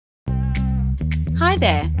Hi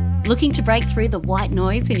there! Looking to break through the white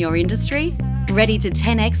noise in your industry? Ready to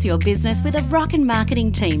 10x your business with a ROCKiN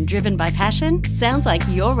Marketing team driven by passion? Sounds like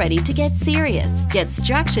you're ready to get serious, get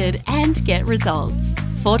structured, and get results.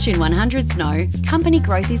 Fortune 100s know company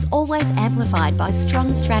growth is always amplified by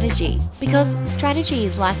strong strategy, because strategy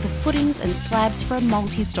is like the footings and slabs for a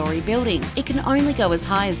multi-story building. It can only go as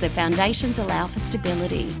high as the foundations allow for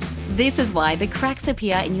stability. This is why the cracks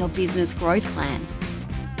appear in your business growth plan.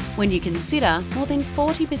 When you consider more than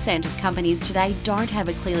 40% of companies today don't have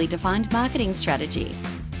a clearly defined marketing strategy.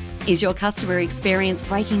 Is your customer experience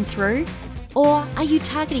breaking through? Or are you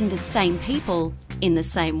targeting the same people in the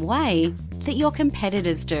same way that your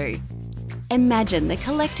competitors do? Imagine the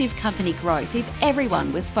collective company growth if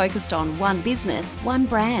everyone was focused on one business, one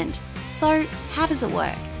brand. So how does it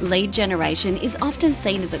work? Lead generation is often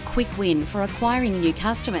seen as a quick win for acquiring new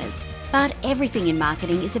customers. But everything in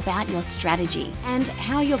marketing is about your strategy and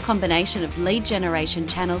how your combination of lead generation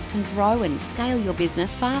channels can grow and scale your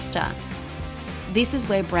business faster. This is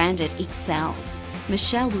where BRANDiT excels.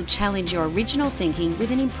 Michelle will challenge your original thinking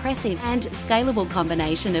with an impressive and scalable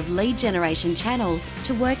combination of lead generation channels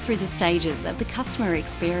to work through the stages of the customer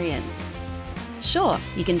experience. Sure,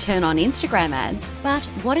 you can turn on Instagram ads, but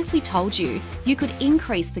what if we told you you could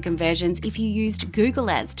increase the conversions if you used Google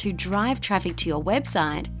ads to drive traffic to your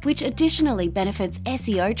website, which additionally benefits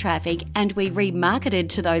SEO traffic, and we remarketed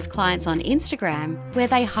to those clients on Instagram where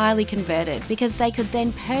they highly converted because they could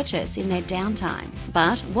then purchase in their downtime?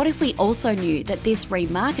 But what if we also knew that this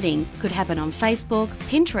remarketing could happen on Facebook,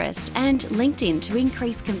 Pinterest, and LinkedIn to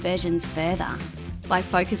increase conversions further? By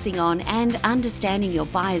focusing on and understanding your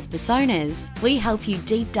buyers' personas, we help you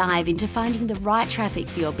deep dive into finding the right traffic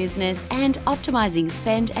for your business and optimizing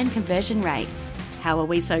spend and conversion rates. How are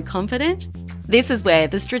we so confident? This is where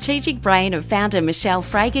the strategic brain of founder Michelle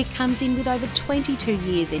Frager comes in with over 22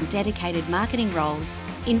 years in dedicated marketing roles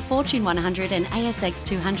in Fortune 100 and ASX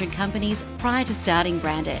 200 companies prior to starting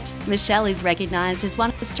BRANDiT. Michelle is recognised as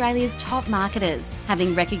one of Australia's top marketers,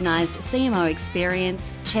 having recognised CMO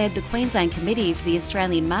experience, chaired the Queensland Committee for the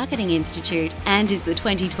Australian Marketing Institute, and is the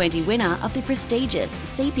 2020 winner of the prestigious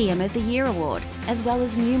CPM of the Year award, as well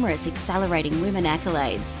as numerous Accelerating Women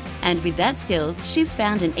accolades. And with that skill, she's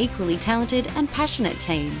found an equally talented and passionate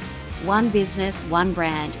team. One business, one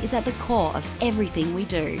brand is at the core of everything we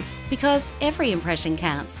do, because every impression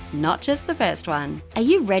counts, not just the first one. Are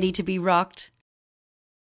you ready to be rocked?